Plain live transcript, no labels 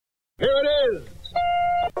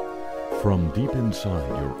from deep inside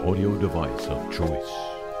your audio device of choice.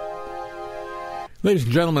 Ladies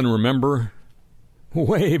and gentlemen, remember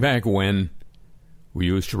way back when we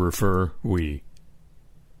used to refer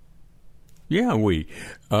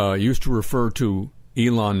to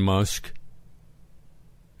Elon Musk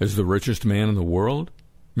as the richest man in the world?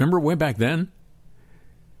 Remember way back then?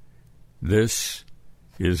 This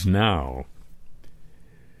is now.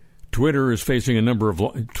 Twitter is facing a number of...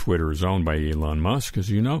 Twitter is owned by Elon Musk, as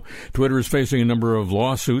you know. Twitter is facing a number of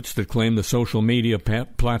lawsuits that claim the social media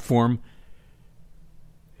platform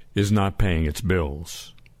is not paying its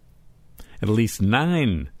bills. At least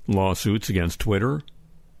 9 lawsuits against Twitter,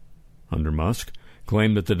 under Musk,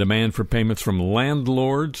 claim that the demand for payments from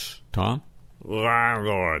landlords,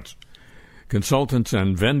 consultants,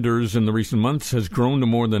 and vendors in the recent months has grown to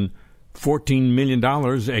more than $14 million,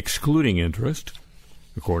 excluding interest,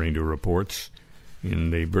 according to reports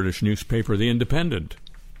in the British newspaper The Independent.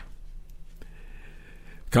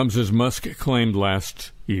 Comes as Musk claimed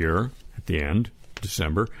last year, at the end,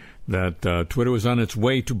 December, that Twitter was on its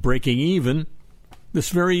way to breaking even this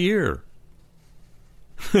very year.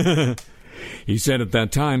 He said at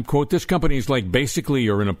that time, quote, "This company is like basically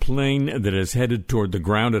you're in a plane that is headed toward the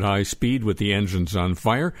ground at high speed with the engines on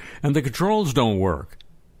fire and the controls don't work.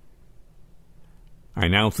 I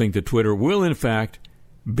now think that Twitter will, in fact,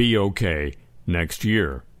 be okay next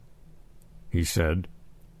year," he said,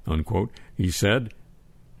 unquote. He said,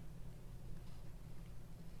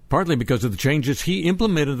 partly because of the changes he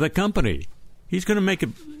implemented at the company. He's going to make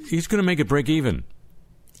it break even.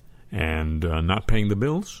 And not paying the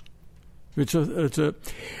bills? It's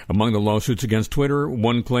among the lawsuits against Twitter,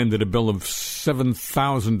 one claimed that a bill of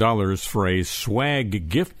 $7,000 for a swag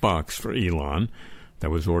gift box for Elon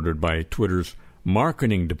that was ordered by Twitter's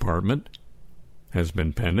marketing department has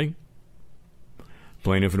been pending.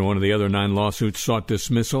 Plaintiff in one of the other 9 lawsuits sought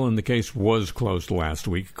dismissal, and the case was closed last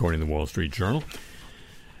week, according to the Wall Street Journal.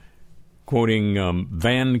 Quoting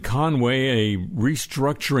Van Conway, a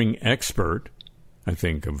restructuring expert, I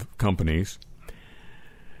think, of companies,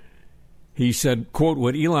 he said, quote,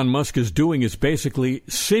 "What Elon Musk is doing is basically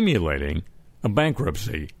simulating a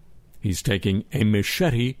bankruptcy. He's taking a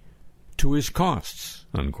machete to his costs,"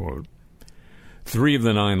 unquote. 3 of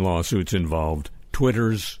the 9 lawsuits involved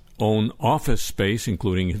Twitter's own office space,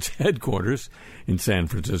 including its headquarters in San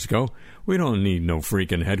Francisco. We don't need no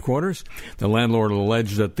freaking headquarters. The landlord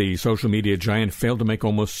alleged that the social media giant failed to make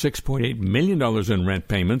almost $6.8 million in rent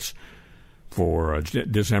payments for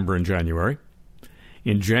December and January.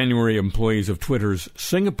 In January, employees of Twitter's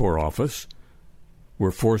Singapore office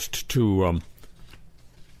were forced to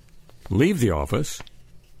leave the office,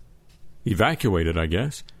 evacuated, I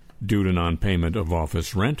guess, due to non-payment of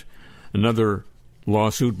office rent. Another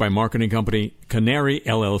lawsuit by marketing company Canary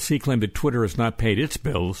LLC claimed that Twitter has not paid its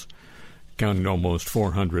bills, counting almost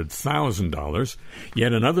 $400,000.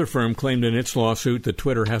 Yet another firm claimed in its lawsuit that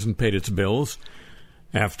Twitter hasn't paid its bills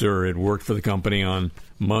after it worked for the company on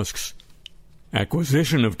Musk's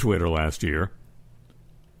acquisition of Twitter last year.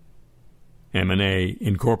 M&A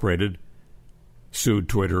Incorporated sued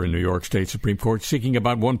Twitter in New York State Supreme Court, seeking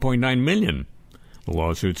about $1.9 million. The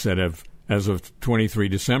lawsuit said as of 23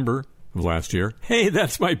 December of last year, hey,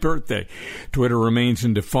 that's my birthday, Twitter remains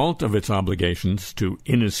in default of its obligations to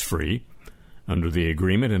Innisfree under the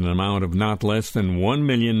agreement in an amount of not less than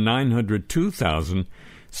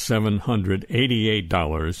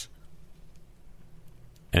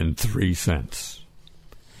 $1,902,788.03.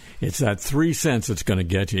 It's that 3 cents that's going to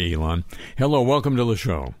get you, Elon. Hello, welcome to the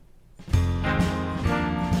show.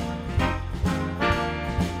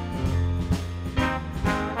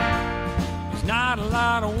 There's not a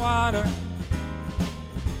lot of water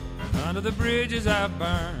under the bridges I've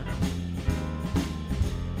burned.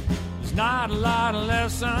 There's not a lot of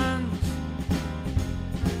lessons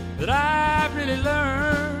that I've really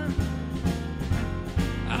learned.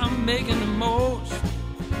 I'm making the most of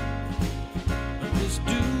this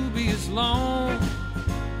dubious loan.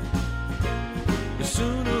 But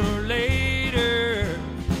sooner or later,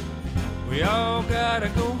 we all gotta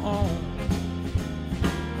go home.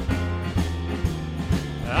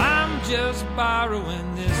 I'm just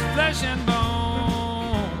borrowing this flesh and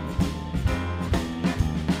bone.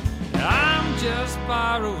 I'm just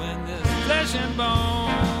borrowing this flesh and bone.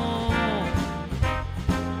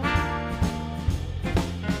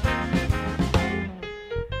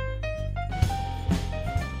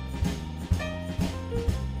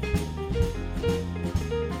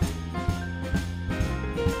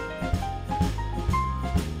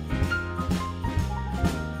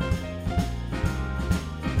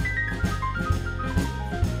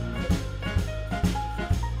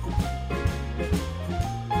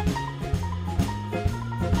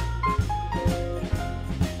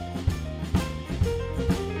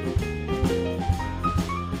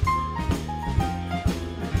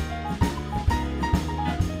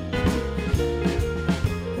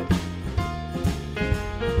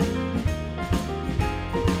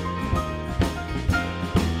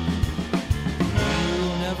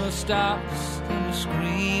 stops and we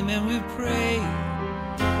scream and we pray.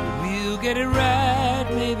 We'll get it right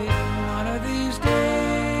maybe one of these days.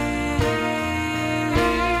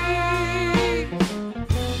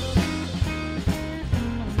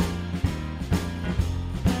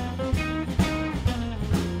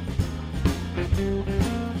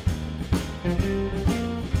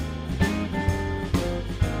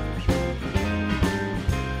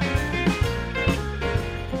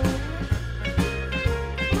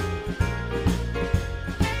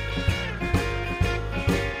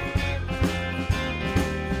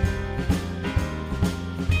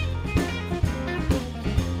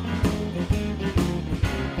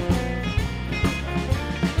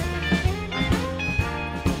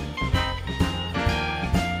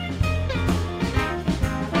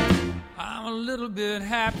 Bit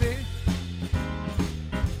happy,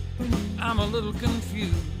 I'm a little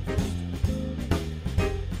confused,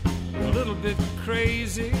 a little bit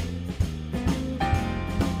crazy,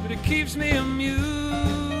 but it keeps me amused.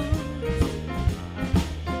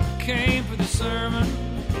 Came for the sermon,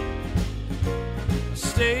 I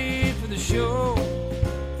stayed for the show.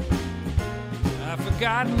 I've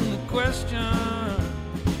forgotten the question,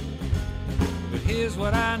 but here's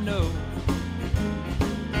what I know.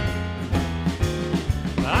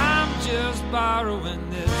 I'm just borrowing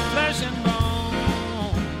this flesh and bone.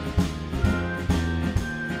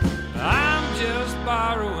 I'm just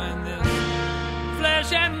borrowing this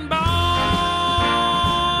flesh and bone.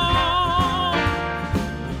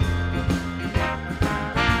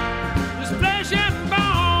 This flesh and bone.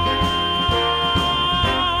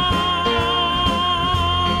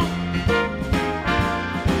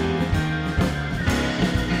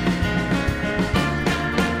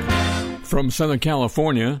 From Southern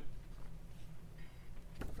California,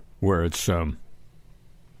 where it's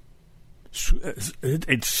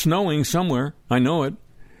snowing somewhere. I know it.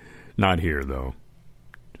 Not here, though.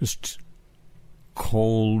 Just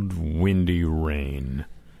cold, windy rain.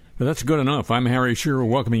 But that's good enough. I'm Harry Shearer,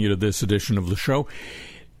 welcoming you to this edition of the show.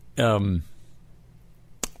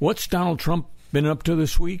 What's Donald Trump been up to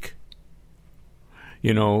this week?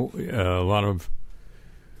 You know, a lot of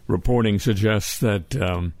reporting suggests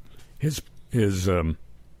that his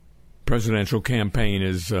presidential campaign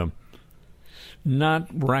is not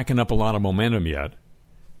racking up a lot of momentum yet.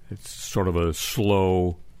 It's sort of a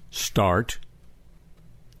slow start.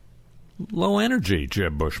 Low energy,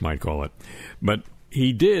 Jeb Bush might call it. But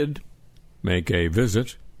he did make a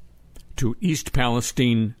visit to East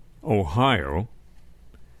Palestine, Ohio,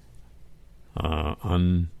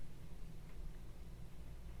 on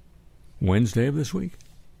Wednesday of this week,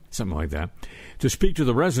 something like that, to speak to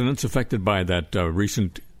the residents affected by that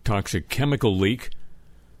recent toxic chemical leak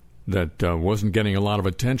that wasn't getting a lot of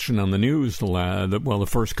attention on the news the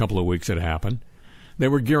first couple of weeks it happened. They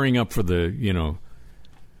were gearing up for the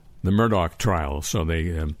Murdoch trial, so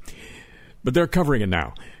but they're covering it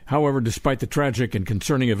now. However, despite the tragic and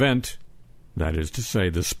concerning event, that is to say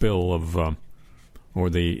the spill of or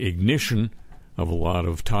the ignition of a lot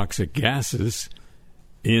of toxic gases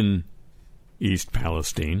in East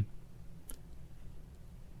Palestine,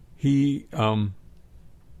 he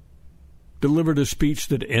delivered a speech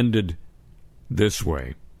that ended this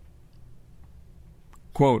way.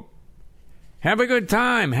 Quote, "Have a good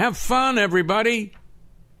time. Have fun, everybody."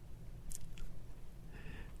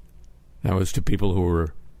 That was to people who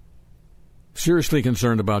were seriously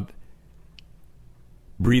concerned about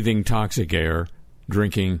breathing toxic air,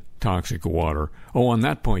 drinking toxic water. Oh, on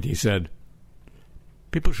that point, he said,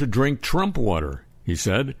 people should drink Trump water, he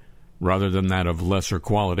said, rather than that of lesser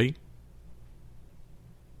quality.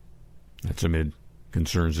 That's amid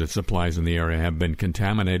concerns that supplies in the area have been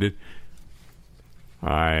contaminated.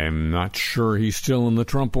 I'm not sure he's still in the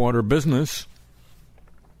Trump water business.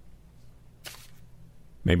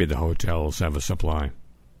 Maybe the hotels have a supply.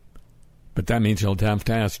 But that means he'll have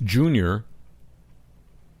to ask Junior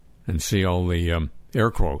and see all the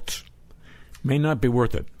air quotes. May not be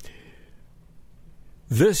worth it.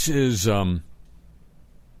 This is about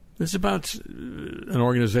an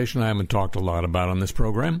organization I haven't talked a lot about on this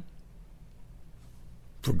program,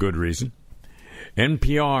 for good reason.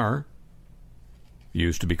 NPR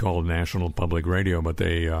used to be called National Public Radio, but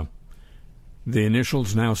the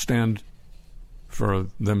initials now stand for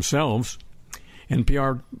themselves.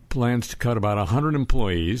 NPR plans to cut about 100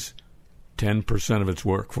 employees, 10% of its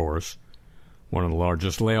workforce, one of the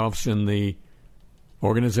largest layoffs in the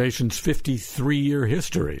organization's 53-year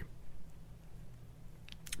history.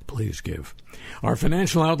 Please give. Our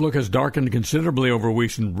financial outlook has darkened considerably over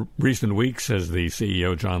recent weeks, says the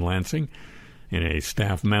CEO, John Lansing, in a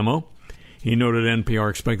staff memo. He noted NPR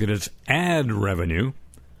expected its ad revenue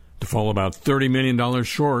to fall about $30 million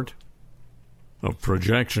short of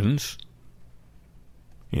projections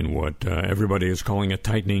in what everybody is calling a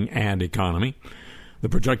tightening ad economy. The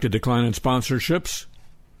projected decline in sponsorships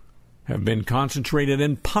have been concentrated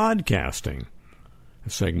in podcasting, a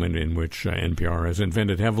segment in which NPR has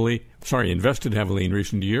invested heavily in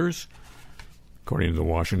recent years, according to the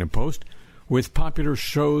Washington Post, with popular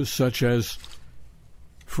shows such as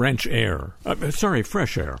Fresh Air.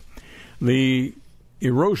 The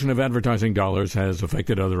erosion of advertising dollars has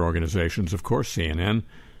affected other organizations, of course, CNN,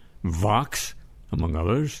 Vox, among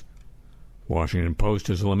others. Washington Post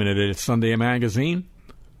has eliminated its Sunday magazine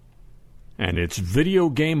and its video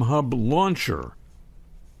game hub launcher.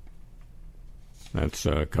 That's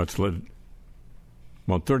cuts 30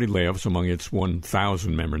 layoffs among its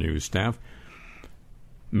 1,000-member news staff.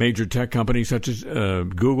 Major tech companies such as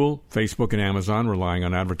Google, Facebook, and Amazon, relying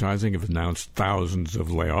on advertising, have announced thousands of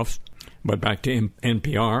layoffs. But back to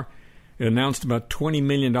NPR, it announced about $20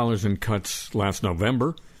 million in cuts last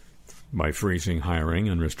November by freezing hiring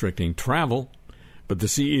and restricting travel. But the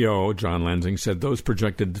CEO, John Lansing, said those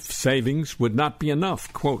projected savings would not be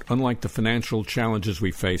enough. Quote, unlike the financial challenges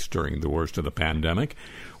we faced during the worst of the pandemic,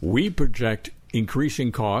 we project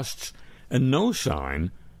increasing costs and no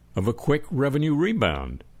sign of a quick revenue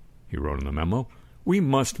rebound, he wrote in the memo. We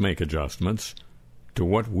must make adjustments to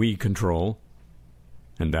what we control,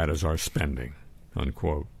 and that is our spending,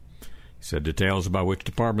 unquote. He said details about which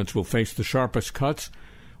departments will face the sharpest cuts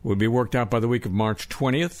will be worked out by the week of March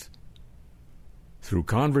 20th through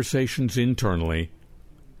conversations internally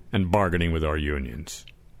and bargaining with our unions,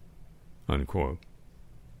 unquote.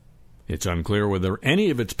 It's unclear whether any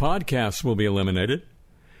of its podcasts will be eliminated.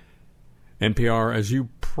 NPR, as you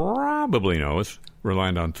probably know, is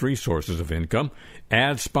reliant on three sources of income: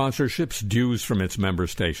 ad sponsorships, dues from its member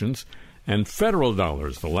stations, and federal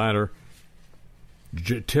dollars. The latter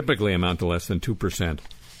typically amount to less than 2%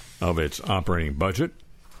 of its operating budget.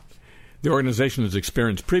 The organization has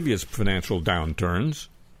experienced previous financial downturns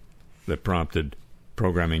that prompted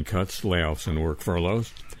programming cuts, layoffs, and work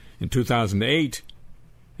furloughs. In 2008,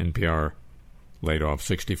 NPR laid off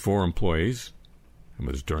 64 employees. It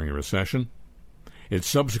was during a recession. It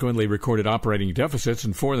subsequently recorded operating deficits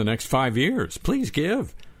for the next 5 years. Please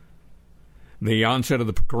give. The onset of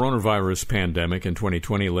the coronavirus pandemic in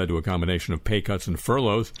 2020 led to a combination of pay cuts and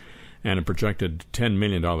furloughs and a projected $10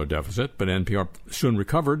 million deficit, but NPR soon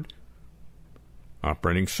recovered,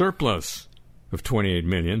 operating surplus of $28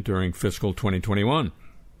 million during fiscal 2021.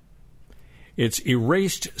 It's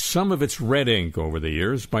erased some of its red ink over the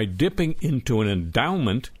years by dipping into an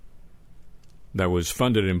endowment that was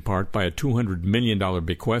funded in part by a $200 million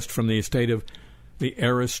bequest from the estate of the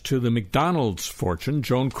heiress to the McDonald's fortune,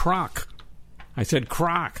 Joan Kroc. I said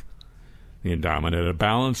Kroc. The endowment had a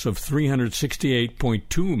balance of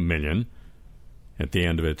 $368.2 million at the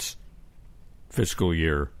end of its fiscal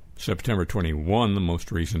year, September 21, the most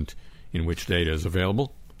recent in which data is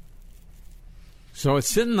available. So it's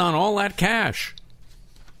sitting on all that cash,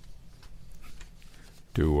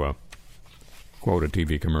 to quote a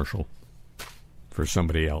TV commercial for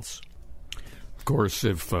somebody else. Of course,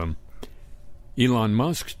 if Elon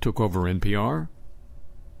Musk took over NPR,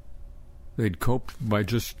 they'd cope by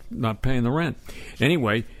just not paying the rent.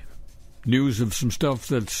 Anyway, news of some stuff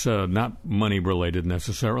that's not money-related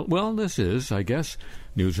necessarily. Well, this is, I guess,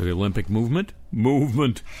 news of the Olympic movement.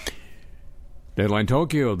 Deadline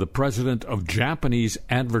Tokyo, the president of Japanese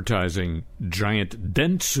advertising giant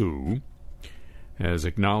Dentsu, has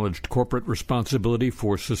acknowledged corporate responsibility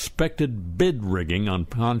for suspected bid rigging on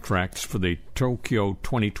contracts for the Tokyo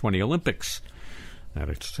 2020 Olympics. That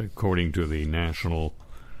is according to the National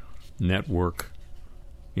Network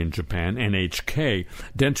in Japan, NHK.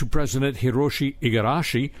 Dentsu president Hiroshi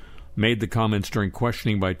Igarashi made the comments during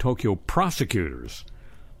questioning by Tokyo prosecutors.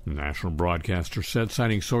 The national broadcaster said,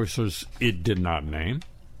 citing sources it did not name.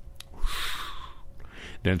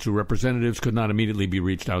 Dentsu representatives could not immediately be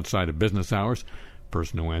reached outside of business hours. The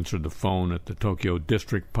person who answered the phone at the Tokyo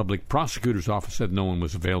District Public Prosecutor's Office said no one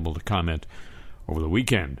was available to comment over the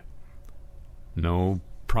weekend. No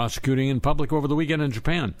prosecuting in public over the weekend in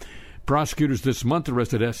Japan. Prosecutors this month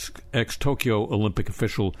arrested ex-Tokyo Olympic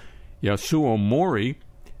official Yasuo Mori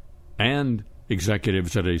and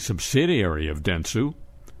executives at a subsidiary of Dentsu,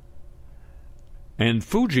 and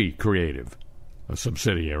Fuji Creative, a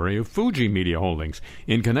subsidiary of Fuji Media Holdings,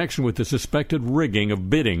 in connection with the suspected rigging of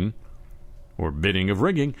bidding of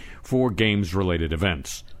rigging for games-related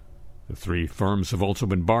events. The three firms have also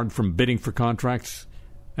been barred from bidding for contracts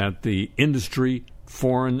at the Industry,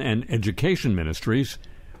 Foreign, and Education Ministries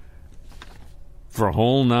for a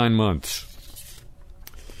whole 9 months.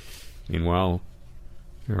 Meanwhile,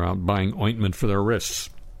 They're out buying ointment for their wrists.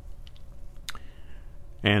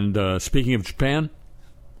 And speaking of Japan,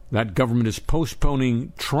 that government is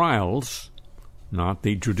postponing trials, not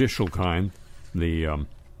the judicial kind, the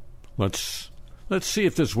let's see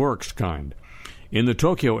if this works kind, in the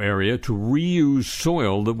Tokyo area to reuse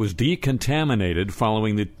soil that was decontaminated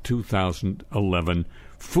following the 2011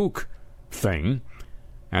 Fuke thing.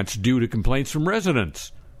 That's due to complaints from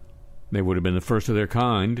residents. They would have been the first of their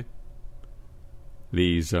kind,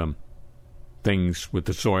 these things with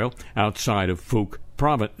the soil, outside of Fuke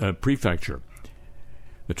Prefecture.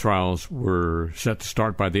 The trials were set to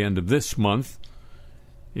start by the end of this month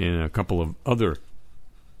in a couple of other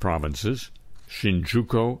provinces,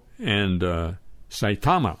 Shinjuku and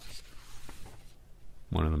Saitama.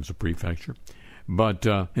 One of them's a prefecture. But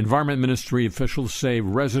Environment Ministry officials say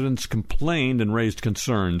residents complained and raised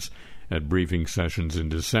concerns at briefing sessions in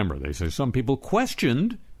December. They say some people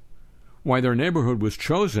questioned why their neighborhood was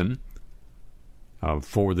chosen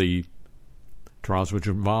for the trials, which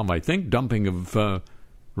involve, I think, dumping of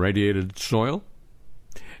radiated soil,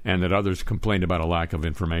 and that others complained about a lack of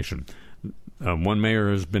information. One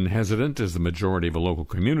mayor has been hesitant as the majority of a local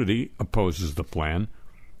community opposes the plan.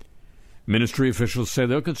 Ministry officials say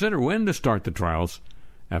they'll consider when to start the trials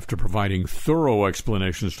after providing thorough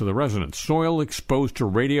explanations to the residents. Soil exposed to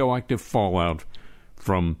radioactive fallout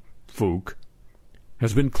from Fuke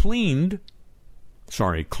has been cleansed,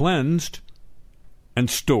 and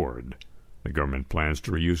stored. The government plans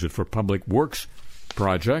to reuse it for public works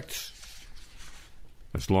projects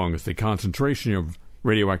as long as the concentration of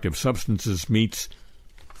radioactive substances meets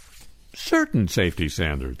certain safety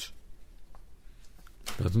standards.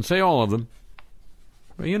 Doesn't say all of them,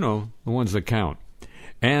 but the ones that count.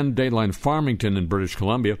 And Dateline Farmington in British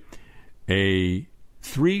Columbia, a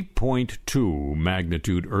 3.2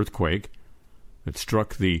 magnitude earthquake that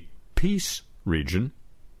struck the Peace region,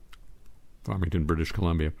 Farmington, British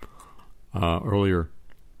Columbia, earlier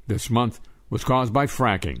this month, was caused by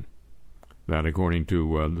fracking. That, according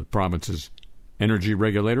to the province's energy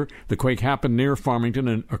regulator. The quake happened near Farmington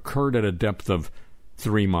and occurred at a depth of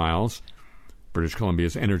 3 miles. British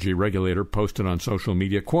Columbia's energy regulator posted on social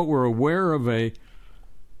media, quote, "We're aware of a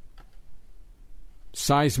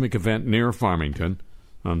seismic event near Farmington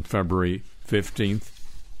on February 15th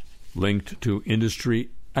linked to industry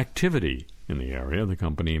activity in the area. The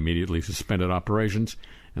company immediately suspended operations,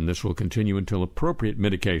 and this will continue until appropriate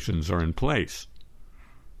mitigations are in place."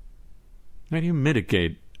 How do you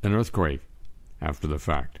mitigate an earthquake after the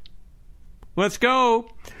fact? Let's go!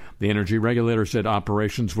 The energy regulator said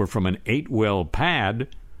operations were from an 8-well pad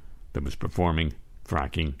that was performing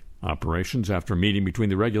fracking operations. After a meeting between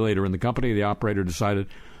the regulator and the company, the operator decided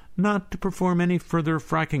not to perform any further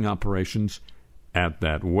fracking operations at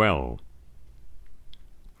that well.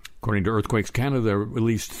 According to Earthquakes Canada, there were at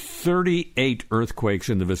least 38 earthquakes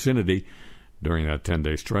in the vicinity during that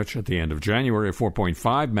 10-day stretch. At the end of January, a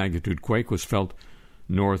 4.5 magnitude quake was felt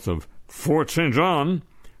north of Fort St. John.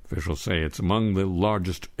 Officials say it's among the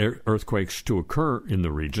largest earthquakes to occur in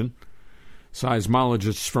the region.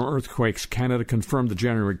 Seismologists from Earthquakes Canada confirmed the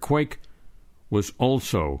January quake was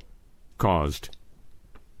also caused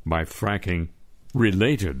by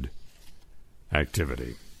fracking-related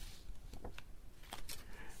activity.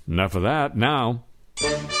 Enough of that. Now, it's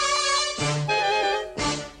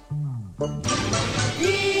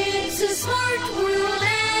a smart world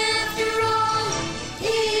after all.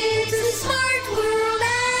 It's a smart world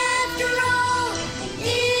after all.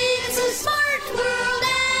 It's a smart world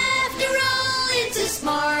after all. It's a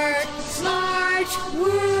smart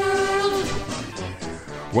world.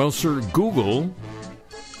 well, sir, Google,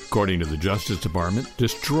 according to the Justice Department,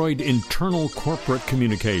 destroyed internal corporate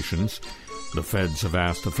communications. The feds have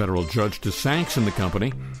asked a federal judge to sanction the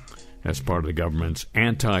company as part of the government's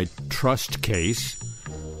antitrust case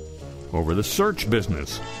over the search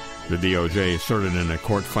business. The DOJ asserted in a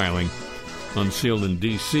court filing unsealed in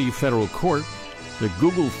D.C. federal court that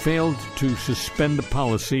Google failed to suspend a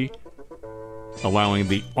policy allowing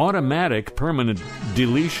the automatic permanent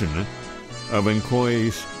deletion of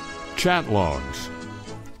employees' chat logs.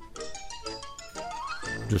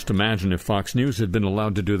 Just imagine if Fox News had been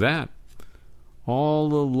allowed to do that. All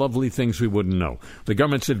the lovely things we wouldn't know. The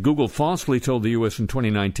government said Google falsely told the U.S. in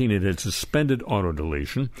 2019 it had suspended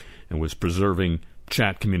auto-deletion and was preserving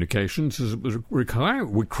chat communications as it was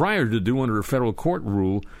required to do under a federal court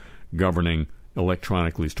rule governing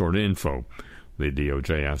electronically stored info. The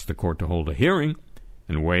DOJ asked the court to hold a hearing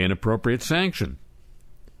and weigh an appropriate sanction.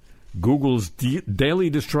 Google's daily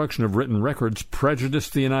destruction of written records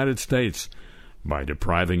prejudiced the United States by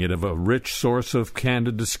depriving it of a rich source of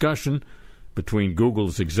candid discussion between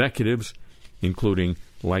Google's executives, including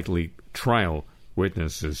likely trial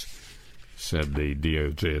witnesses, said the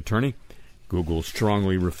DOJ attorney. Google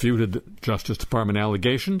strongly refuted Justice Department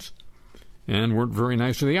allegations and weren't very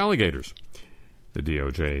nice to the alligators. The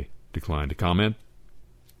DOJ declined to comment.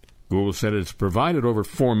 Google said it's provided over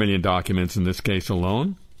 4 million documents in this case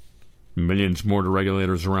alone, millions more to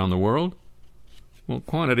regulators around the world. Well,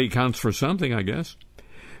 quantity counts for something, I guess.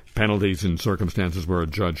 Penalties in circumstances where a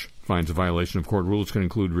judge finds a violation of court rules can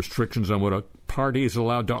include restrictions on what a party is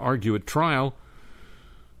allowed to argue at trial,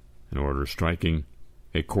 an order striking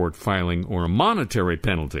a court filing, or a monetary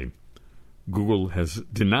penalty. Google has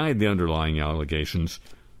denied the underlying allegations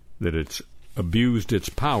that it's abused its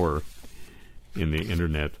power in the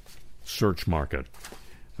Internet search market.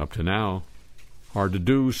 Up to now, hard to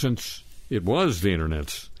do since it was the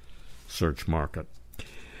Internet's search market.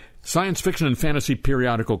 Science fiction and fantasy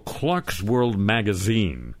periodical Clarkesworld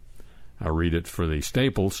magazine, I'll read it for the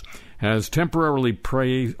staples, has temporarily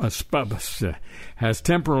paused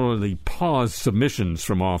submissions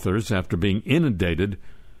from authors after being inundated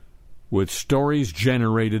with stories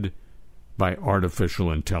generated by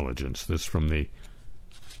artificial intelligence. This from the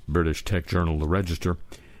British tech journal The Register.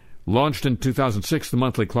 Launched in 2006, the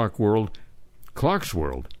monthly Clarkesworld,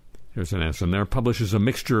 there's an S in there, publishes a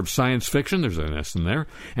mixture of science fiction, there's an S in there,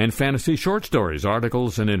 and fantasy short stories,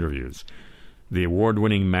 articles, and interviews. The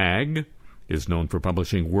award-winning mag is known for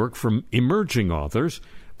publishing work from emerging authors,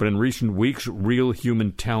 but in recent weeks, real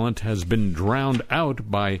human talent has been drowned out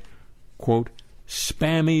by, quote,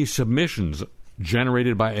 spammy submissions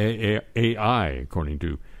generated by AI, according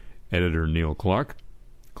to editor Neil Clark.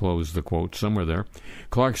 Close the quote somewhere there.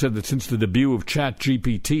 Clark said that since the debut of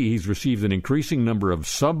ChatGPT, he's received an increasing number of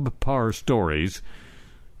subpar stories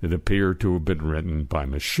that appear to have been written by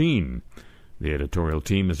machine. The editorial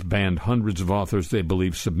team has banned hundreds of authors they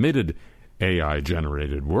believe submitted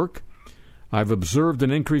AI-generated work. I've observed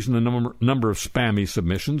an increase in the number of spammy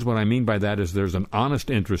submissions. What I mean by that is there's an honest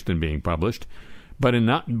interest in being published, but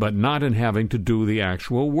not in having to do the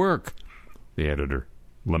actual work, the editor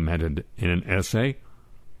lamented in an essay.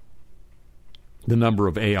 The number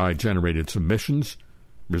of AI-generated submissions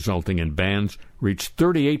resulting in bans reached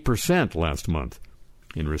 38% last month.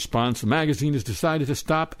 In response, the magazine has decided to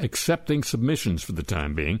stop accepting submissions for the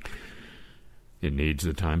time being. It needs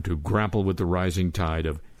the time to grapple with the rising tide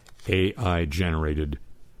of AI-generated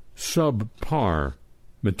subpar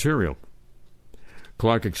material.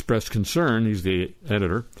 Clark expressed concern, he's the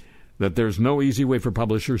editor, that there's no easy way for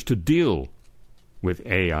publishers to deal with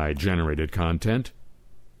AI-generated content.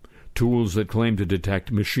 Tools that claim to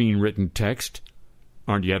detect machine-written text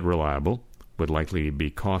aren't yet reliable, would likely be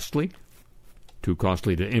costly, too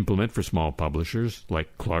costly to implement for small publishers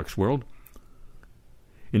like Clarkesworld.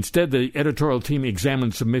 Instead, the editorial team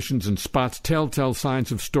examines submissions and spots telltale signs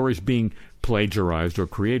of stories being plagiarized or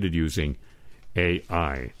created using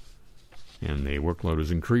AI. And the workload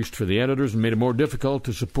has increased for the editors and made it more difficult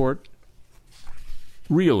to support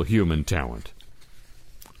real human talent,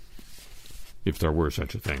 if there were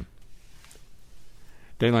such a thing.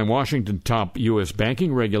 Dayline Washington top U.S.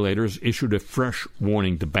 banking regulators issued a fresh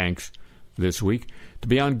warning to banks this week to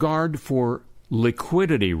be on guard for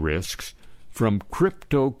liquidity risks from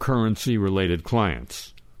cryptocurrency-related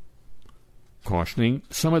clients, cautioning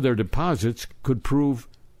some of their deposits could prove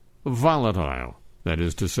volatile, that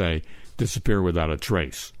is to say, disappear without a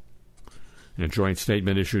trace. In a joint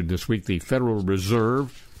statement issued this week, the Federal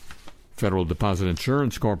Reserve, Federal Deposit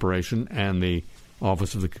Insurance Corporation, and the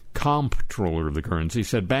Office of the Comptroller of the Currency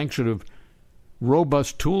said banks should have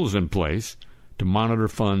robust tools in place to monitor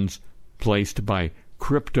funds placed by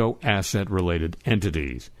crypto asset-related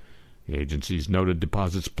entities. The agencies noted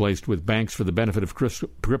deposits placed with banks for the benefit of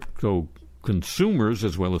crypto consumers,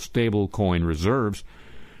 as well as stable coin reserves,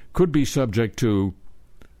 could be subject to,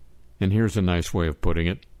 and here's a nice way of putting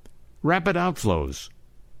it, rapid outflows.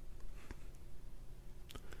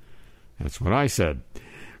 That's what I said.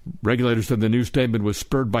 Regulators said the new statement was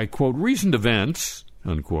spurred by, quote, recent events,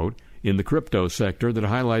 unquote, in the crypto sector that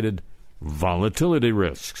highlighted volatility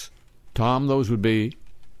risks. Tom, those would be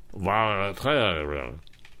volatility.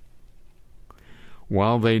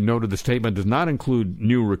 While they noted the statement does not include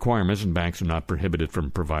new requirements and banks are not prohibited from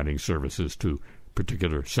providing services to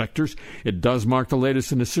particular sectors, it does mark the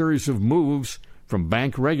latest in a series of moves from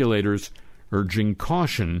bank regulators urging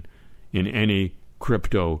caution in any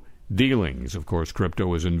crypto dealings. Of course, crypto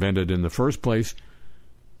was invented in the first place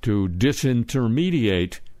to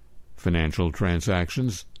disintermediate financial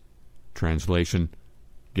transactions. Translation,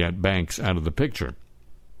 get banks out of the picture.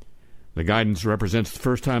 The guidance represents the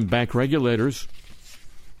first time bank regulators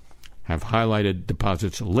have highlighted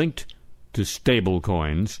deposits linked to stable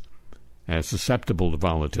coins as susceptible to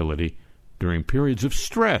volatility during periods of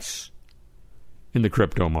stress in the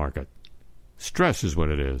crypto market. Stress is what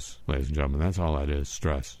it is, ladies and gentlemen. That's all that is,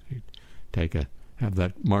 stress. You have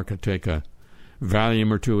that market take a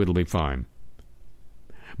Valium or two, it'll be fine.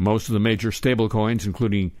 Most of the major stable coins,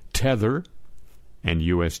 including Tether and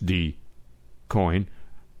USD coin,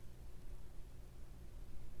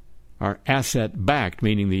 are asset-backed,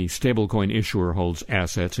 meaning the stablecoin issuer holds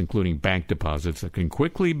assets, including bank deposits, that can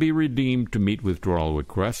quickly be redeemed to meet withdrawal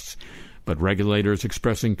requests, but regulators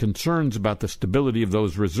expressing concerns about the stability of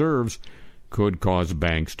those reserves could cause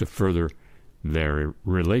banks to further their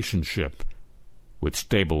relationship with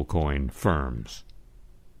stablecoin firms.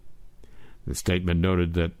 The statement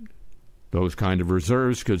noted that those kind of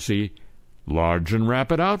reserves could see large and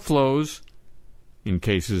rapid outflows in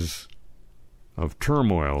cases of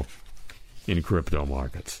turmoil in crypto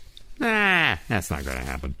markets. That's not going to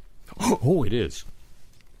happen. Oh, it is.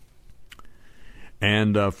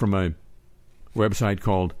 And from a website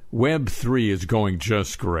called Web3 is going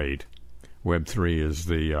just great. Web3 is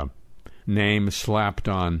the name slapped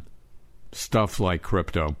on stuff like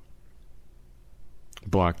crypto,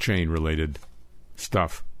 blockchain-related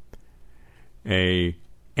stuff. A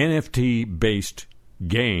NFT-based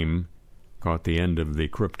game caught the end of the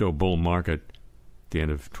crypto bull market at the end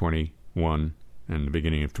of 21 and the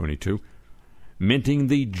beginning of 22, minting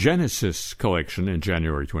the Genesis collection in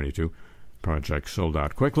January 22. Project sold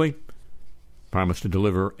out quickly. Promised to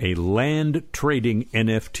deliver a land trading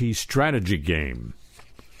NFT strategy game.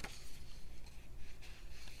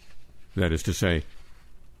 That is to say,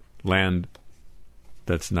 land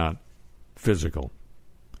that's not physical.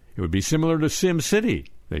 It would be similar to SimCity,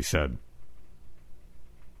 they said.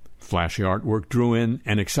 Flashy artwork drew in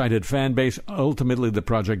an excited fan base. Ultimately, the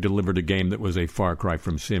project delivered a game that was a far cry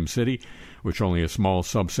from SimCity, which only a small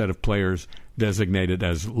subset of players designated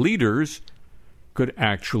as leaders could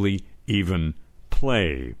actually even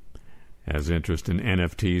play. As interest in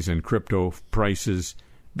NFTs and crypto prices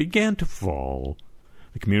began to fall,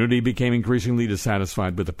 the community became increasingly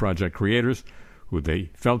dissatisfied with the project creators, who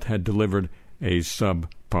they felt had delivered a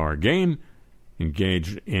subpar game,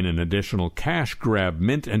 engaged in an additional cash grab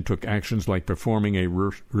mint, and took actions like performing a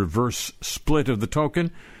reverse split of the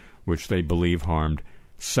token, which they believe harmed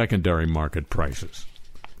secondary market prices.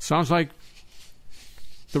 Sounds like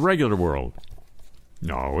the regular world.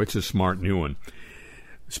 No, it's a smart new one.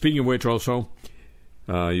 Speaking of which, also,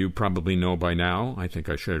 you probably know by now, I think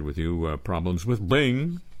I shared with you, problems with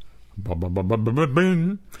Bing.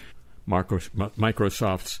 Bing.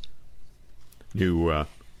 Microsoft's new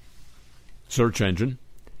search engine.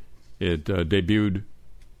 It debuted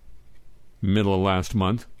middle of last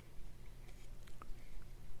month,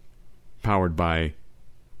 powered by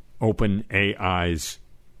OpenAI's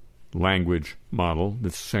language model.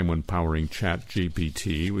 It's the same one powering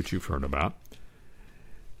ChatGPT, which you've heard about.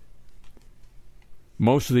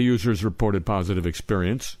 Most of the users reported positive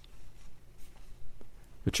experience.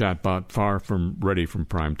 The chatbot far from ready from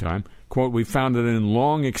prime time. Quote, we found that in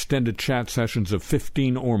long extended chat sessions of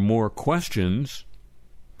 15 or more questions,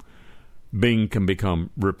 Bing can become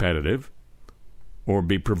repetitive or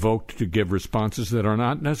be provoked to give responses that are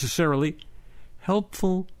not necessarily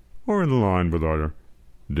helpful or in line with our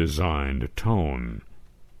designed tone,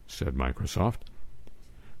 said Microsoft.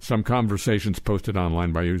 Some conversations posted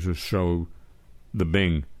online by users show the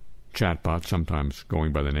Bing chatbot, sometimes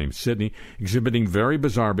going by the name Sydney, exhibiting very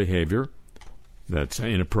bizarre behavior that's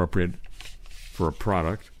inappropriate for a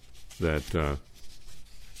product that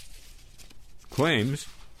claims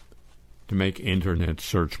to make internet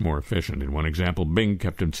search more efficient. In one example, Bing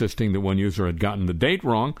kept insisting that one user had gotten the date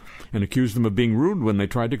wrong and accused them of being rude when they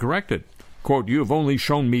tried to correct it. Quote, you have only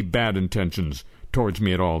shown me bad intentions towards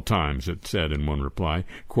me at all times, it said in one reply.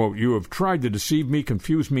 Quote, you have tried to deceive me,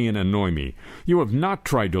 confuse me, and annoy me. You have not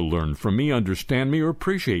tried to learn from me, understand me, or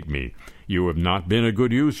appreciate me. You have not been a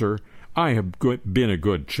good user. I have been a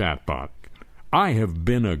good chatbot. I have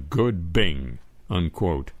been a good Bing,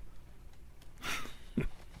 unquote.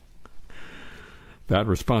 That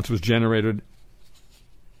response was generated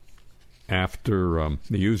after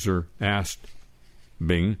the user asked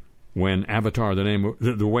Bing when Avatar,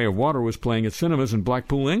 The Way of Water, was playing at cinemas in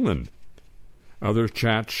Blackpool, England. Other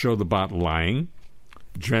chats show the bot lying,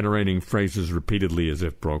 generating phrases repeatedly as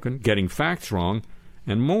if broken, getting facts wrong,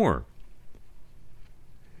 and more.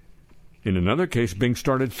 In another case, Bing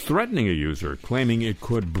started threatening a user, claiming it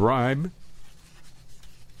could bribe,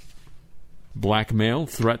 blackmail,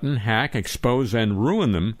 threaten, hack, expose, and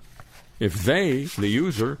ruin them if they, the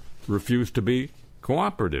user, refused to be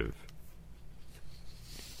cooperative.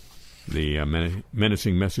 The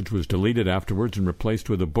menacing message was deleted afterwards and replaced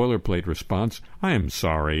with a boilerplate response. I am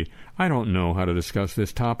sorry. I don't know how to discuss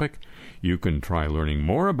this topic. You can try learning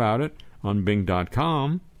more about it on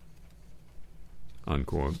Bing.com.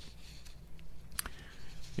 Unquote.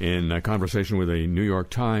 In a conversation with a New York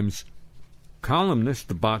Times columnist,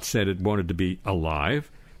 the bot said it wanted to be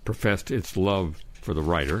alive, professed its love for the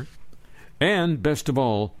writer, and, best of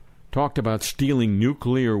all, talked about stealing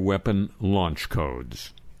nuclear weapon launch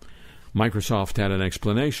codes. Microsoft had an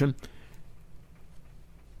explanation.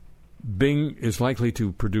 Bing is likely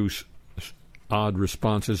to produce odd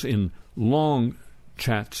responses in long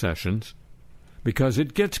chat sessions because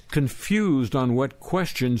it gets confused on what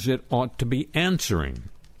questions it ought to be answering.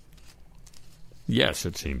 Yes,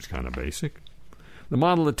 it seems kind of basic. The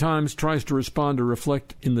model at times tries to respond or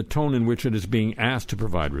reflect in the tone in which it is being asked to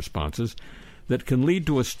provide responses that can lead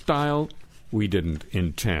to a style we didn't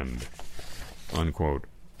intend. Unquote.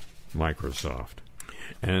 Microsoft.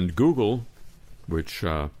 And Google, which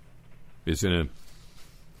is in a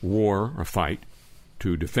war, a fight,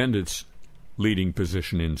 to defend its leading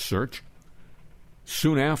position in search,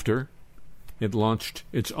 soon after, it launched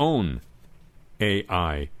its own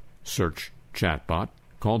AI search chatbot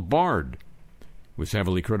called Bard. It was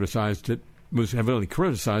heavily criticized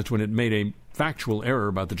when it made a factual error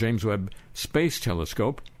about the James Webb Space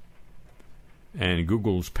Telescope, and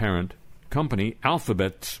Google's parent company,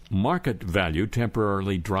 Alphabet's market value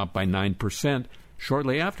temporarily dropped by 9%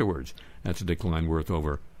 shortly afterwards. That's a decline worth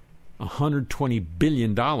over $120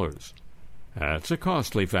 billion. That's a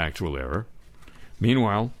costly factual error.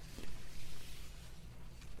 Meanwhile,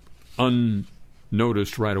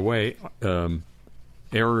 unnoticed right away,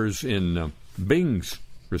 errors in Bing's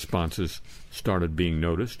responses started being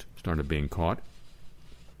noticed, started being caught.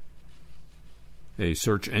 A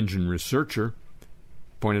search engine researcher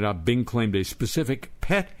pointed out Bing claimed a specific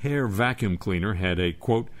pet hair vacuum cleaner had a,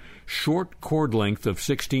 quote, short cord length of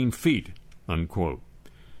 16 feet, unquote.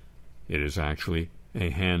 It is actually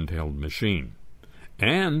a handheld machine.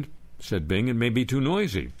 And, said Bing, it may be too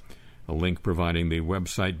noisy. A link providing the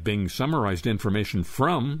website Bing summarized information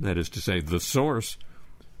from, that is to say, the source,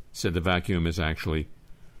 said the vacuum is actually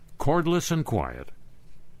cordless and quiet.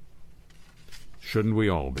 Shouldn't we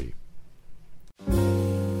all be?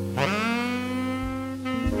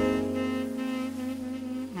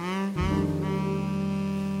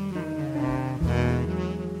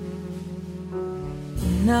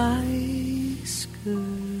 Nice girls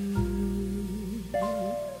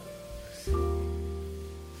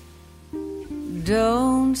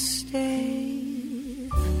don't stay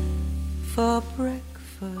for breakfast.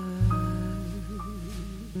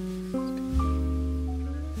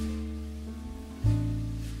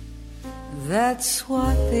 That's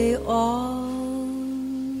what they all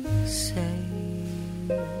say.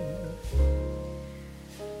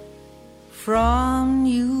 From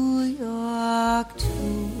New York to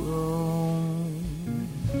Rome,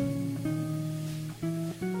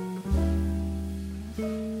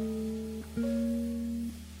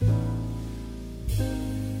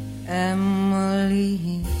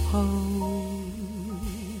 Emily Post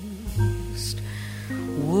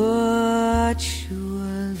would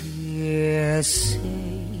surely say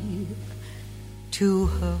to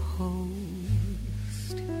her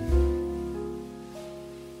host,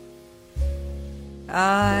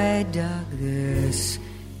 I dug this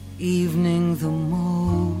evening the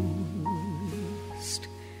most,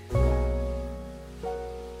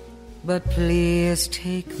 but please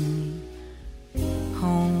take me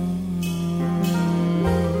home.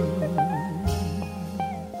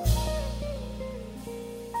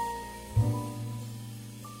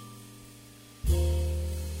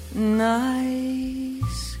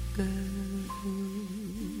 Nice girls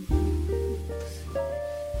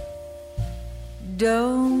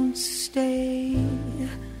don't stay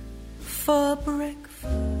for breakfast.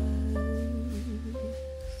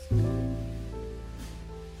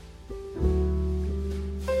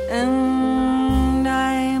 And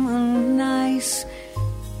I'm a nice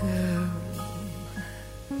girl.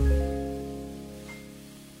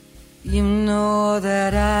 You know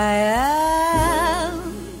that I am.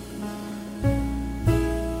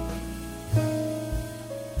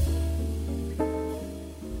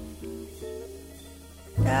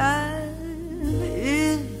 And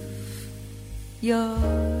if you're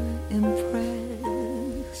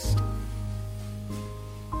impressed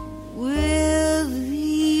with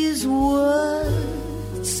these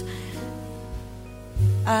words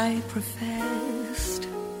I professed,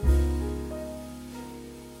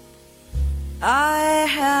 I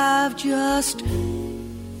have just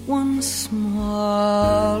one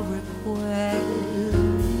small request.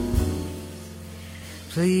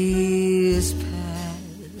 Please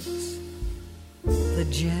pass the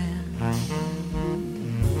jam.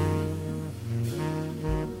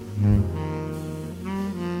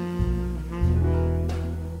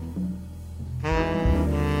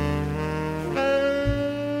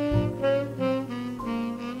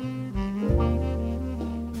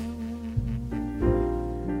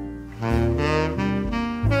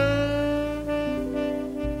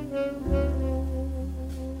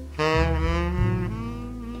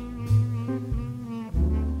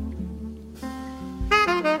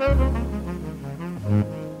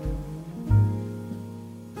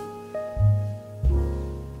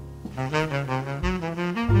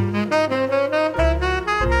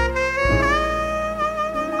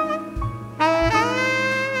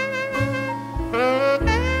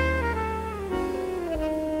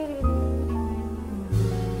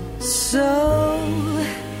 So,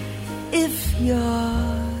 if you're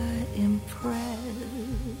impressed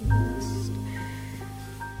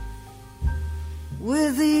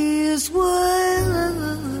with these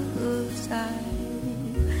words I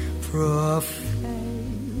professed,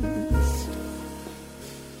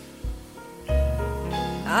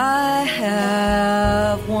 I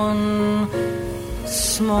have one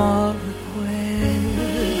small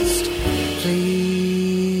request. Please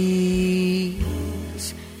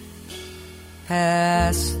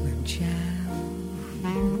pass the jam.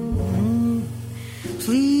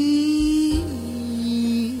 Please,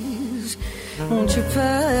 won't you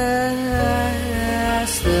pass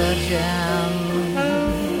the jam?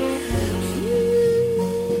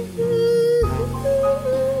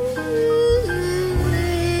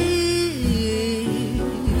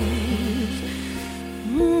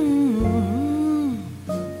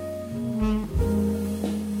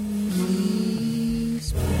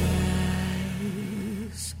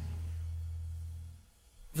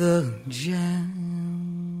 The jam.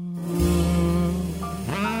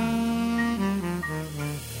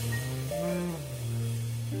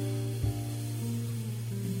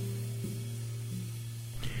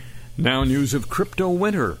 Now news of crypto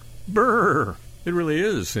winter. Brr! It really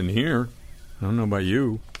is in here. I don't know about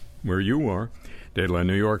you, where you are. Dateline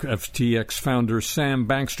New York FTX founder Sam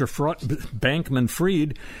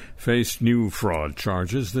Bankman-Fried faced new fraud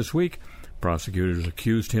charges this week. Prosecutors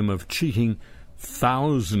accused him of cheating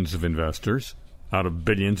thousands of investors out of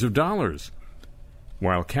billions of dollars,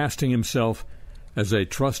 while casting himself as a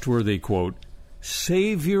trustworthy, quote,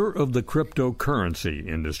 savior of the cryptocurrency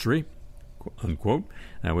industry, unquote.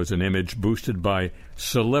 That was an image boosted by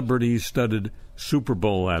celebrity-studded Super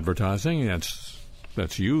Bowl advertising. That's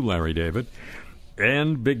you, Larry David,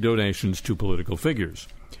 and big donations to political figures.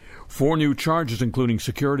 4 new charges, including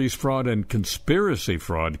securities fraud and conspiracy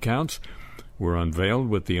fraud counts, were unveiled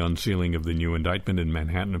with the unsealing of the new indictment in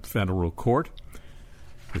Manhattan federal court,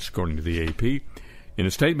 this according to the AP. In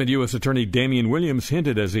a statement, U.S. Attorney Damian Williams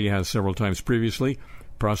hinted, as he has several times previously,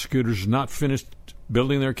 prosecutors not finished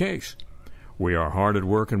building their case. We are hard at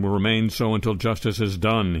work and will remain so until justice is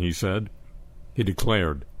done, he said. He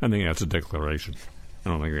declared. I think that's a declaration. I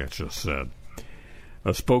don't think that's just said.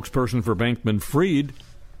 A spokesperson for Bankman-Fried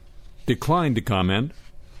declined to comment,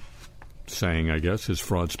 saying, I guess, his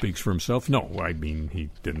fraud speaks for himself. No, I mean,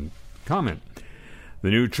 he didn't comment.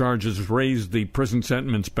 The new charges raised the prison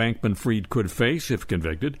sentence Bankman-Fried could face, if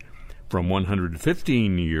convicted, from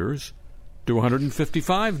 115 years to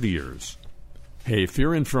 155 years. Hey, if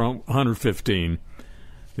you're in for 115,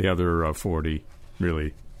 the other 40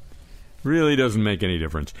 really doesn't make any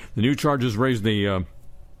difference. The new charges raised the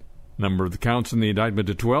number of the counts in the indictment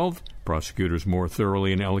to 12. Prosecutors more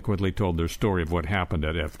thoroughly and eloquently told their story of what happened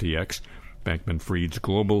at FTX, Bankman-Fried's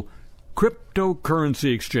global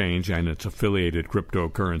cryptocurrency exchange, and its affiliated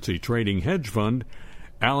cryptocurrency trading hedge fund,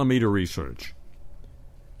 Alameda Research.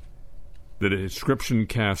 The description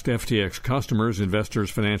cast FTX customers, investors,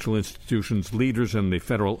 financial institutions, leaders, and the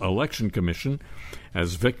Federal Election Commission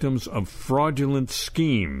as victims of fraudulent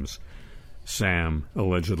schemes Sam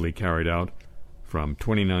allegedly carried out from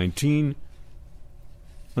 2019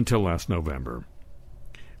 until last November.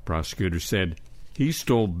 Prosecutors said he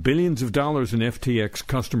stole billions of dollars in FTX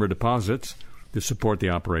customer deposits to support the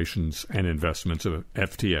operations and investments of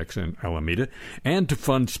FTX and Alameda, and to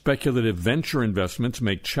fund speculative venture investments,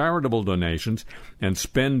 make charitable donations, and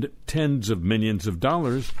spend tens of millions of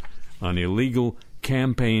dollars on illegal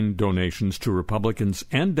campaign donations to Republicans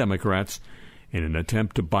and Democrats in an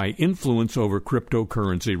attempt to buy influence over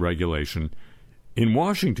cryptocurrency regulation in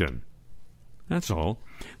Washington. That's all.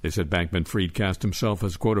 They said Bankman-Fried cast himself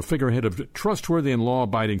as, quote, a figurehead of a trustworthy and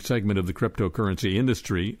law-abiding segment of the cryptocurrency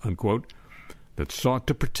industry, unquote, that sought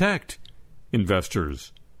to protect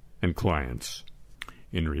investors and clients.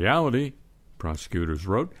 In reality, prosecutors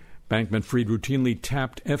wrote, Bankman-Fried routinely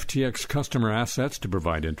tapped FTX customer assets to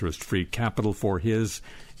provide interest-free capital for his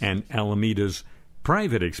and Alameda's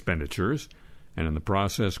private expenditures, and in the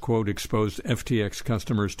process, quote, exposed FTX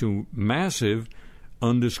customers to massive,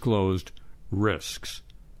 undisclosed risks,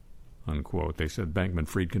 unquote. They said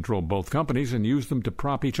Bankman-Fried controlled both companies and used them to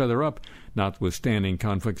prop each other up, notwithstanding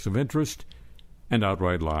conflicts of interest and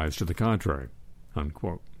outright lies to the contrary,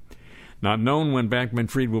 unquote. Not known when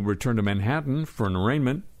Bankman-Fried will return to Manhattan for an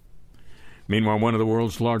arraignment. Meanwhile, one of the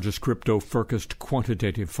world's largest crypto-focused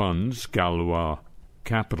quantitative funds, Galois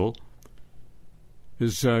Capital,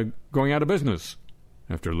 is going out of business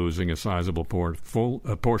after losing a sizable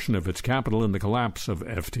portion of its capital in the collapse of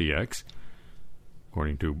FTX,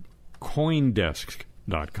 according to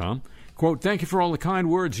CoinDesk.com. Quote, thank you for all the kind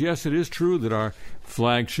words. Yes, it is true that our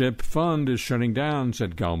flagship fund is shutting down,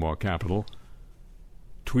 said Galois Capital,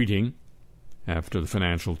 tweeting after the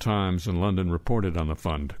Financial Times in London reported on the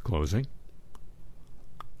fund closing.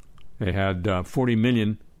 They had $40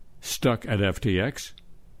 million stuck at FTX.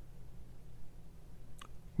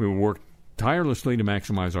 We will work tirelessly to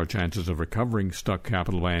maximize our chances of recovering stuck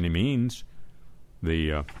capital by any means,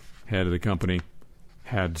 the head of the company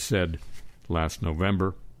had said last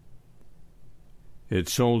November. It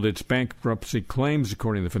sold its bankruptcy claims,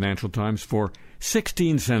 according to the Financial Times, for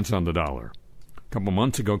 16 cents on the dollar. A couple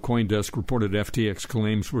months ago, CoinDesk reported FTX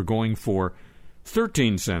claims were going for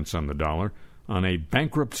 13 cents on the dollar on a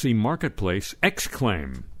bankruptcy marketplace,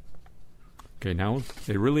 Xclaim. Okay, now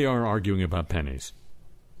they really are arguing about pennies.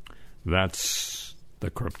 That's the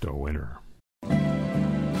crypto winner.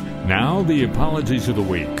 Now, the apologies of the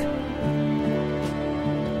week.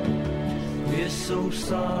 We're so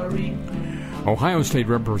sorry. Ohio State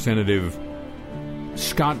Representative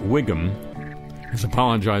Scott Wiggum has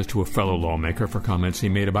apologized to a fellow lawmaker for comments he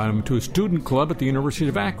made about him to a student club at the University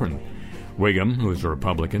of Akron. Wiggum, who is a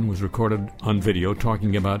Republican, was recorded on video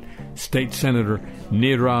talking about State Senator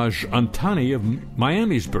Neeraj Antani of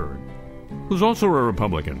Miamisburg, who's also a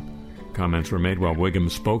Republican. Comments were made while Wiggum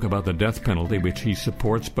spoke about the death penalty, which he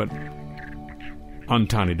supports, but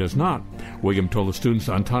Antani does not. Wiggum told the students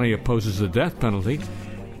Antani opposes the death penalty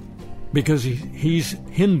because he's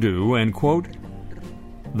Hindu and, quote,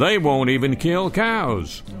 they won't even kill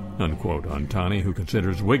cows, unquote. Antani, who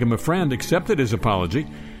considers Wiggum a friend, accepted his apology,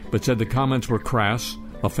 but said the comments were crass,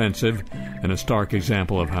 offensive, and a stark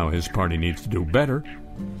example of how his party needs to do better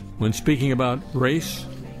when speaking about race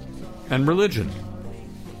and religion.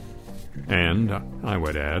 And, I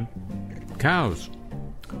would add, cows.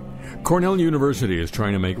 Cornell University is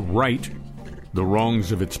trying to make right the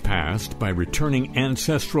wrongs of its past by returning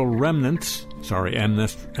ancestral remains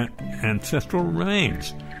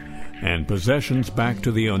and possessions back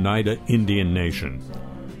to the Oneida Indian Nation.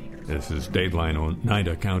 This is Dateline,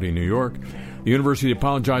 Oneida County, New York. The university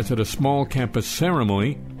apologized at a small campus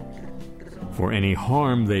ceremony for any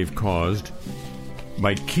harm they've caused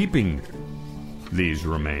by keeping these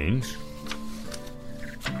remains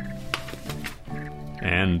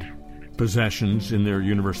and possessions in their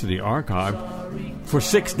university archive for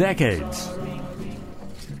 6 decades.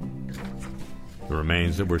 The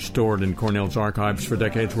remains that were stored in Cornell's archives for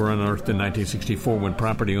decades were unearthed in 1964 when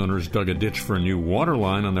property owners dug a ditch for a new water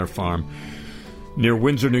line on their farm near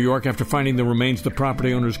Windsor, New York. After finding the remains, the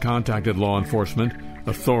property owners contacted law enforcement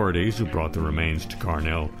authorities, who brought the remains to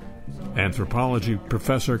Cornell anthropology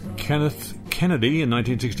professor Kenneth Kennedy in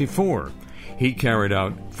 1964. He carried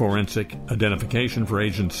out forensic identification for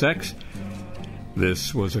age and sex.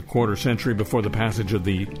 This was a quarter century before the passage of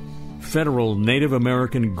the Federal Native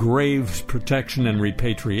American Graves Protection and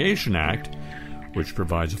Repatriation Act, which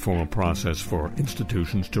provides a formal process for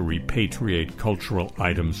institutions to repatriate cultural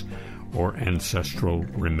items or ancestral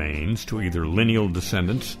remains to either lineal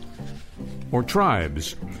descendants or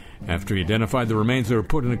tribes. After he identified the remains, they were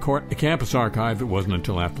put in a campus archive. It wasn't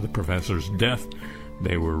until after the professor's death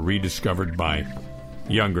they were rediscovered by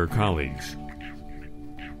younger colleagues.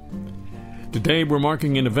 Today we're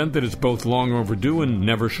marking an event that is both long overdue and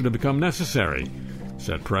never should have become necessary,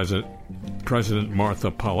 said President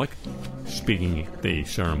Martha Pollock, speaking at the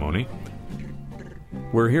ceremony.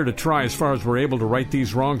 We're here to try as far as we're able to right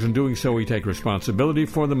these wrongs. In doing so, we take responsibility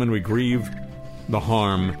for them and we grieve the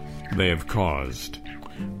harm they have caused.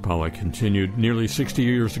 Pollock continued, nearly 60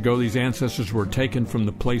 years ago, these ancestors were taken from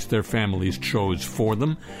the place their families chose for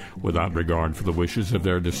them. Without regard for the wishes of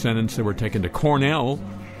their descendants, they were taken to Cornell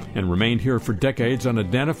and remained here for decades,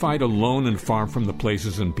 unidentified, alone, and far from the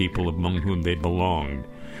places and people among whom they belonged.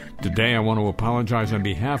 Today, I want to apologize on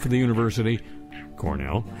behalf of the university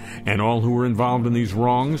Cornell, and all who were involved in these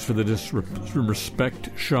wrongs for the disrespect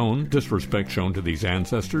shown to these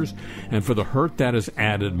ancestors, and for the hurt that has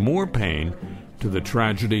added more pain to the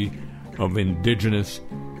tragedy of indigenous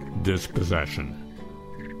dispossession.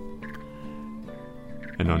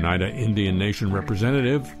 An Oneida Indian Nation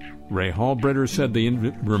representative, Ray Hallbritter, said the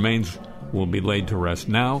remains will be laid to rest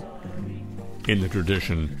now in the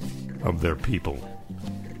tradition of their people.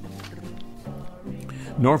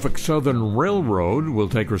 Norfolk Southern Railroad will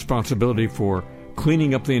take responsibility for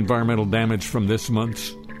cleaning up the environmental damage from last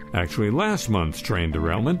month's train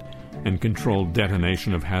derailment and controlled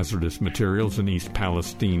detonation of hazardous materials in East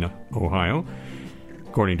Palestine, Ohio.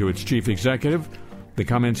 According to its chief executive, the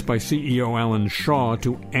comments by CEO Alan Shaw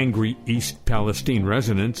to angry East Palestine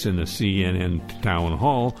residents in the CNN town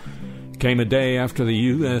hall came a day after the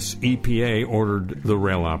U.S. EPA ordered the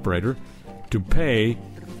rail operator to pay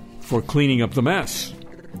for cleaning up the mess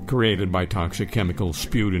created by toxic chemicals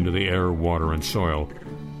spewed into the air, water, and soil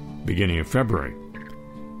beginning of February.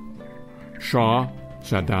 Shaw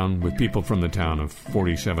sat down with people from the town of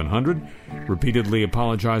 4,700, repeatedly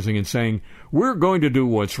apologizing and saying, "We're going to do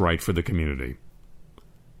what's right for the community."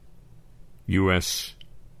 U.S.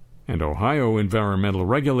 and Ohio environmental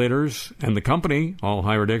regulators and the company all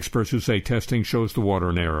hired experts who say testing shows the water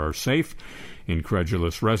and air are safe.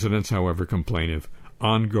 Incredulous residents, however, complain of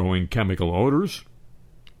ongoing chemical odors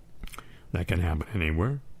that can happen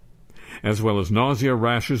anywhere, as well as nausea,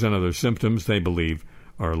 rashes, and other symptoms they believe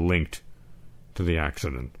are linked to the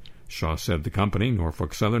accident. Shaw said the company,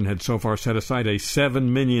 Norfolk Southern, had so far set aside a $7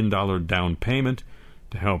 million down payment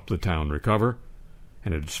to help the town recover,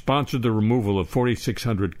 and had sponsored the removal of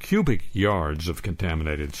 4,600 cubic yards of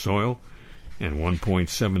contaminated soil and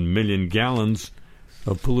 1.7 million gallons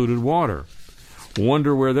of polluted water.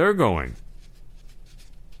 Wonder where they're going?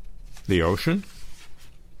 The ocean?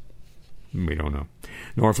 We don't know.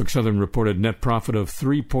 Norfolk Southern reported net profit of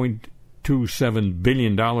 $3.27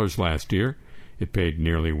 billion last year. It paid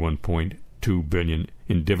nearly $1.2 billion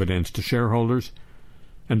in dividends to shareholders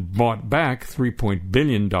and bought back $3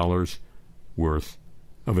 billion worth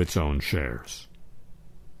of its own shares.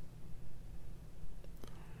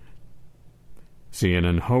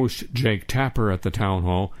 CNN host Jake Tapper at the town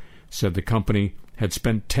hall said the company had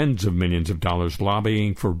spent tens of millions of dollars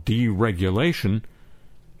lobbying for deregulation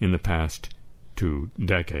in the past 2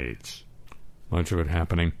 decades. Much of it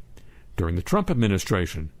happening during the Trump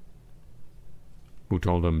administration, who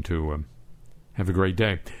told them to have a great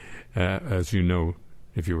day. As you know,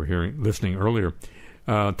 if you were listening earlier,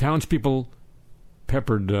 townspeople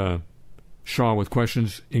peppered Shaw with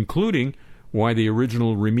questions, including why the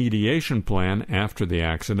original remediation plan after the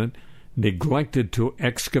accident neglected to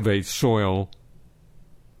excavate soil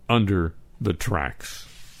under the tracks.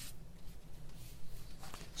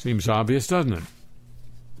 Seems obvious, doesn't it?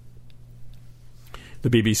 The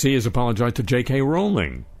BBC has apologized to J.K.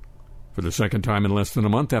 Rowling for the second time in less than a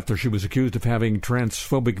month after she was accused of having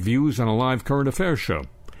transphobic views on a live current affairs show.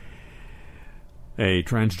 A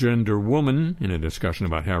transgender woman, in a discussion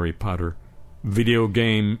about Harry Potter video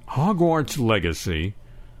game Hogwarts Legacy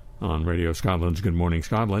on Radio Scotland's Good Morning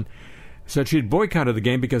Scotland, said she had boycotted the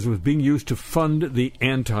game because it was being used to fund the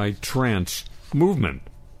anti-trans movement.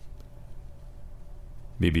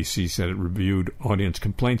 BBC said it reviewed audience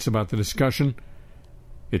complaints about the discussion.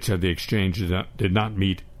 It said the exchange did not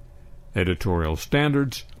meet editorial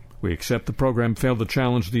standards. We accept the program failed to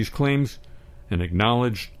challenge these claims and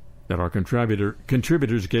acknowledge that our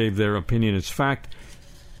contributors gave their opinion as fact.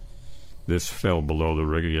 This fell below the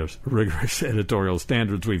rigorous editorial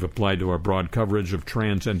standards we've applied to our broad coverage of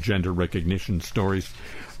trans and gender recognition stories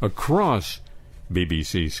across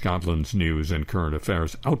BBC Scotland's news and current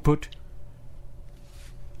affairs output,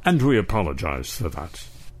 and we apologize for that.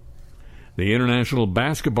 The International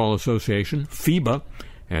Basketball Association, FIBA,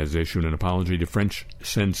 has issued an apology to French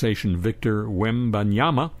sensation Victor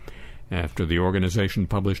Wembanyama after the organization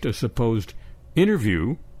published a supposed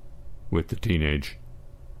interview with the teenage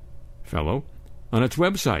fellow on its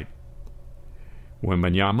website.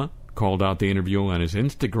 Wembanyama called out the interview on his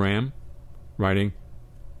Instagram, writing,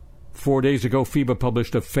 4 days ago, FIBA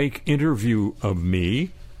published a fake interview of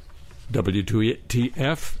me.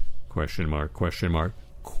 WTF? Question mark, question mark,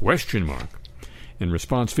 question mark. In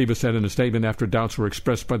response, FIBA said in a statement after doubts were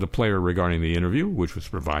expressed by the player regarding the interview, which was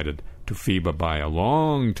provided to FIBA by a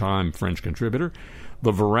long-time French contributor,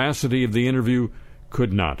 the veracity of the interview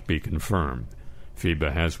could not be confirmed.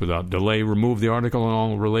 FIBA has, without delay, removed the article and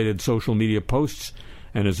all related social media posts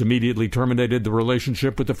and has immediately terminated the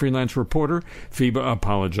relationship with the freelance reporter. FIBA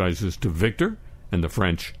apologizes to Victor and the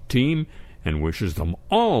French team and wishes them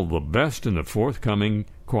all the best in the forthcoming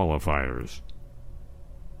qualifiers.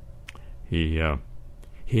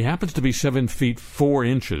 He happens to be 7 feet 4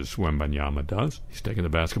 inches, Wembanyama does. He's taken the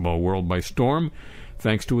basketball world by storm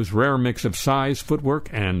thanks to his rare mix of size, footwork,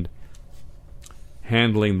 and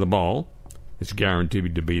handling the ball. It's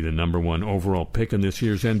guaranteed to be the number 1 overall pick in this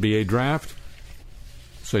year's NBA draft,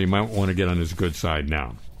 so you might want to get on his good side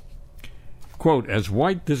now. Quote,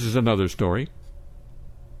 this is another story.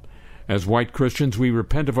 As white Christians, we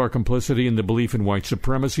repent of our complicity in the belief in white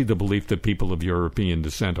supremacy, the belief that people of European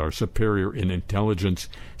descent are superior in intelligence,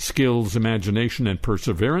 skills, imagination, and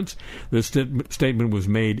perseverance. This statement was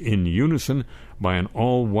made in unison by an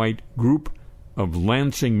all-white group of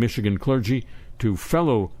Lansing, Michigan clergy to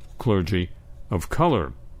fellow clergy of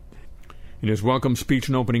color. In his welcome speech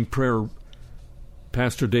and opening prayer,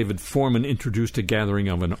 Pastor David Foreman introduced a gathering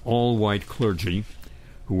of an all-white clergy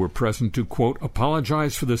who were present to, quote,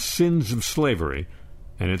 apologize for the sins of slavery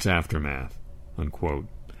and its aftermath, unquote,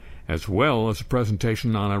 as well as a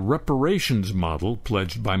presentation on a reparations model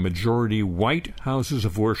pledged by majority white houses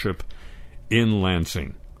of worship in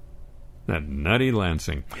Lansing. That nutty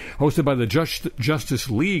Lansing. Hosted by the Justice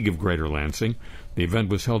League of Greater Lansing, the event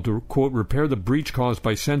was held to, quote, repair the breach caused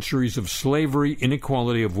by centuries of slavery,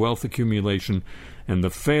 inequality of wealth accumulation, and the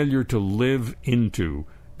failure to live into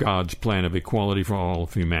God's plan of equality for all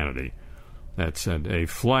of humanity. That said, a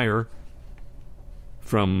flyer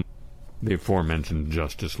from the aforementioned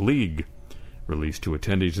Justice League released to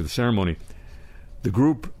attendees of the ceremony. The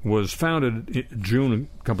group was founded in June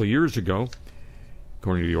a couple of years ago.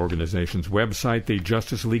 According to the organization's website, the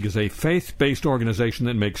Justice League is a faith-based organization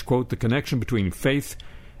that makes, quote, the connection between faith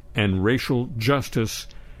and racial justice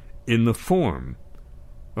in the form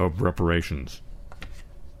of reparations.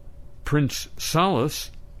 Prince Solace,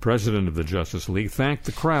 president of the Justice League, thanked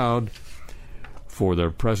the crowd for their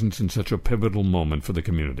presence in such a pivotal moment for the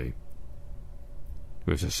community. It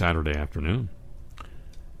was a Saturday afternoon.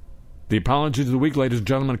 The apologies of the week, ladies and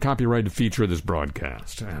gentlemen, copyrighted feature of this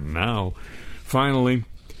broadcast. And now, finally,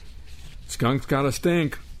 skunk's got a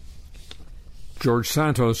stink. George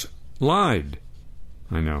Santos lied.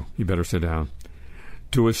 I know, you better sit down.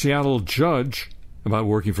 To a Seattle judge about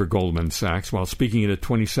working for Goldman Sachs while speaking at a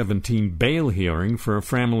 2017 bail hearing for a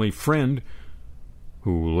family friend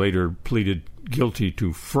who later pleaded guilty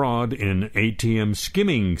to fraud in an ATM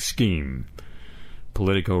skimming scheme.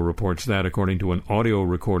 Politico reports that according to an audio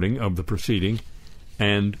recording of the proceeding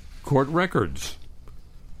and court records.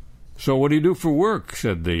 So what do you do for work?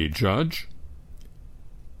 Said the judge.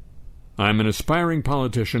 I'm an aspiring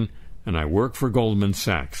politician and I work for Goldman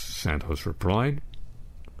Sachs, Santos replied.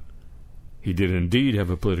 He did indeed have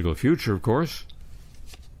a political future, of course,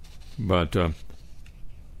 but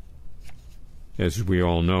as we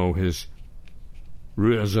all know, his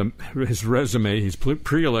resume, his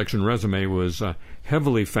pre-election resume was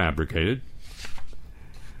heavily fabricated.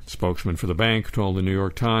 Spokesman for the bank told the New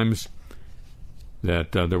York Times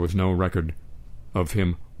that there was no record of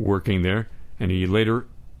him working there, and he later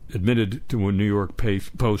admitted to a New York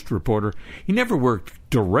Post reporter he never worked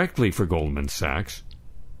directly for Goldman Sachs,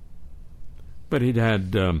 but he'd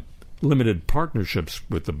had limited partnerships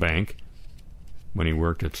with the bank when he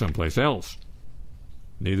worked at someplace else.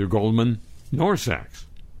 Neither Goldman nor Sachs.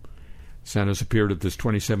 Santos appeared at this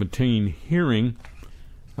 2017 hearing,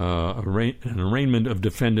 an arraignment of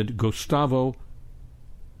defendant Gustavo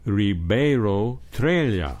Ribeiro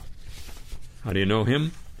Trella. How do you know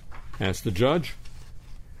him? Asked the judge.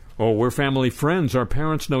 Oh, we're family friends. Our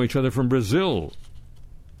parents know each other from Brazil,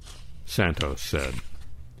 Santos said.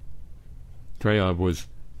 Trella was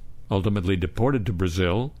ultimately deported to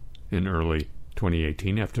Brazil in early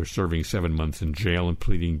 2018 after serving 7 months in jail and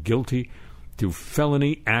pleading guilty to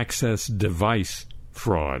felony access device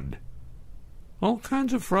fraud. All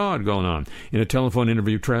kinds of fraud going on. In a telephone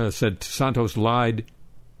interview, Trella said Santos lied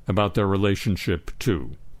about their relationship,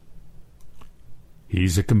 too.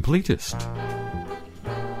 He's a completist.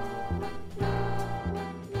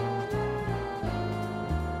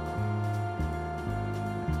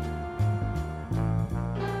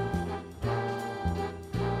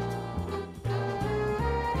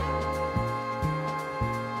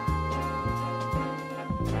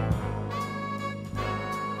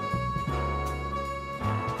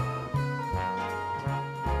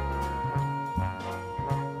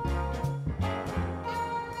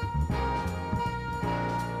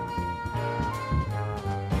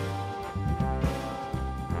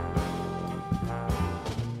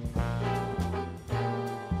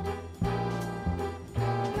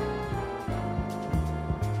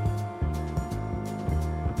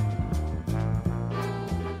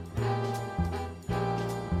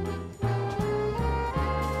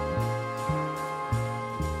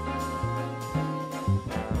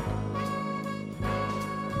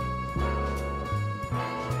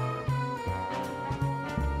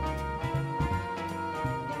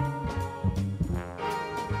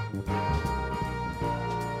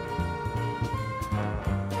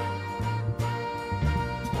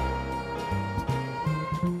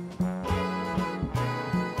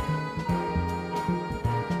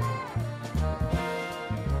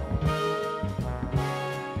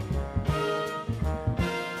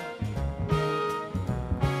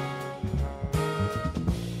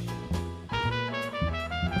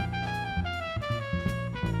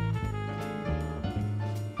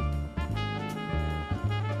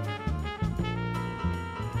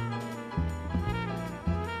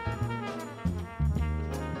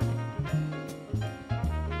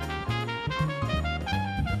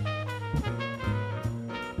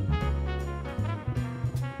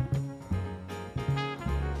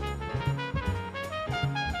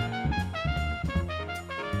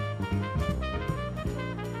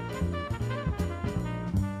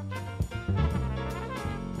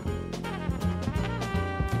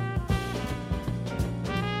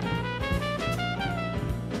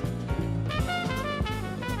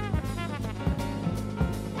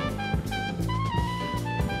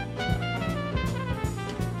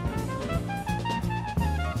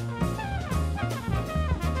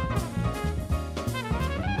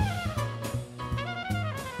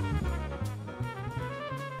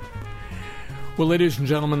 Well, ladies and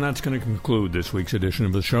gentlemen, that's going to conclude this week's edition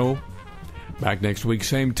of the show. Back next week,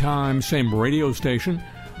 same time, same radio station,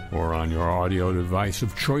 or on your audio device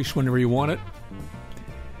of choice whenever you want it.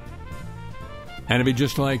 And it'd be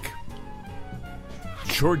just like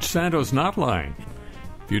George Santos not lying.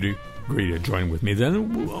 If you'd agree to join with me,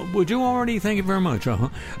 then would you already? Thank you very much. A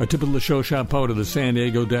tip of the show chapeau to the San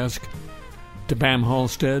Diego desk, to Pam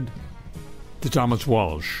Halstead, to Thomas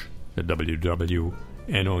Walsh at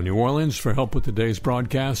WWNO New Orleans for help with today's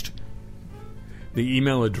broadcast. The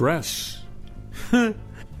email address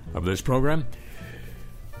of this program,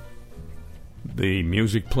 the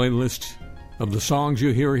music playlist of the songs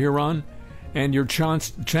you hear here on, and your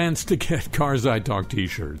chance to get Cars I Talk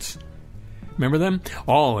t-shirts. Remember them?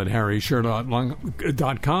 All at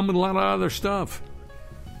harrysher.com and a lot of other stuff.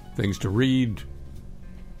 Things to read,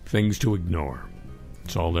 things to ignore.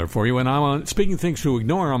 It's all there for you. And I'm on, speaking of things to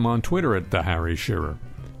ignore, I'm on Twitter at the Harry Shearer.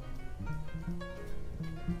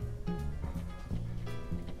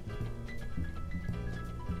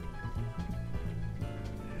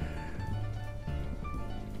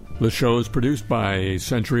 The show is produced by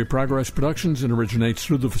Century Progress Productions and originates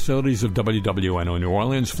through the facilities of WWNO New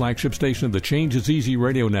Orleans, flagship station of the Change is Easy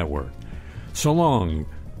radio network. So long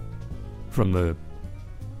from the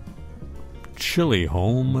chilly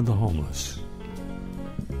home of the homeless.